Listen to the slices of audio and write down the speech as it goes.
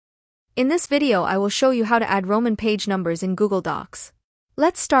In this video I will show you how to add Roman page numbers in Google Docs.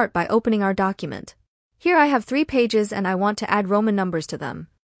 Let's start by opening our document. Here I have 3 pages and I want to add Roman numbers to them.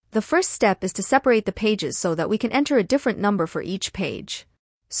 The first step is to separate the pages so that we can enter a different number for each page.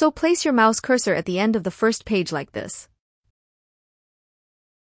 So place your mouse cursor at the end of the first page like this.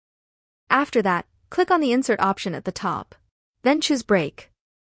 After that, click on the Insert option at the top. Then choose Break.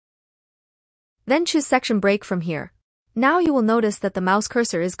 Then choose Section Break from here. Now you will notice that the mouse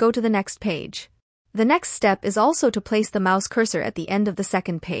cursor is go to the next page. The next step is also to place the mouse cursor at the end of the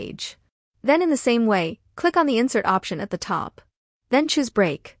second page. Then in the same way, click on the Insert option at the top. Then choose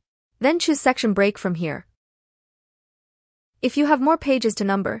Break. Then choose Section Break from here. If you have more pages to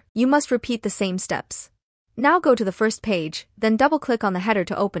number, you must repeat the same steps. Now go to the first page, then double-click on the header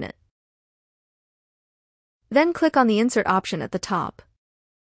to open it. Then click on the Insert option at the top.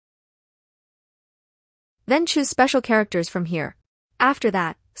 Then choose Special Characters from here. After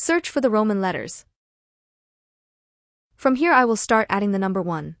that, search for the Roman letters. From here I will start adding the number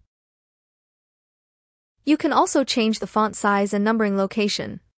 1. You can also change the font size and numbering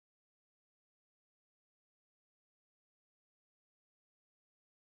location.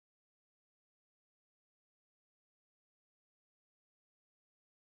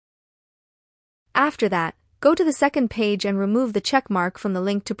 After that, go to the second page and remove the check mark from the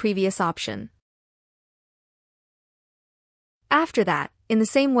link to previous option. After that, in the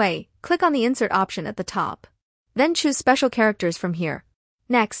same way, click on the Insert option at the top. Then choose Special Characters from here.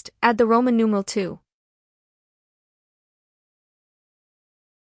 Next, add the Roman numeral 2.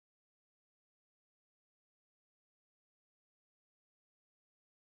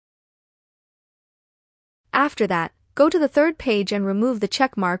 After that, go to the third page and remove the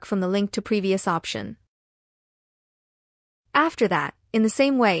check mark from the link to previous option. After that, in the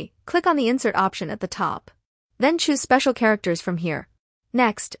same way, click on the Insert option at the top. Then choose Special Characters from here.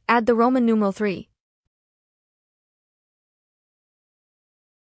 Next, add the Roman numeral 3.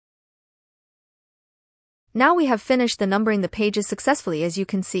 Now we have finished the numbering the pages successfully. As you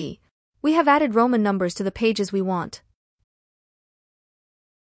can see, we have added Roman numbers to the pages we want.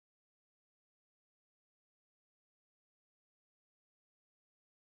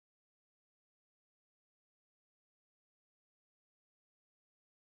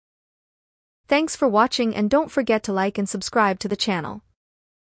 Thanks for watching and don't forget to like and subscribe to the channel.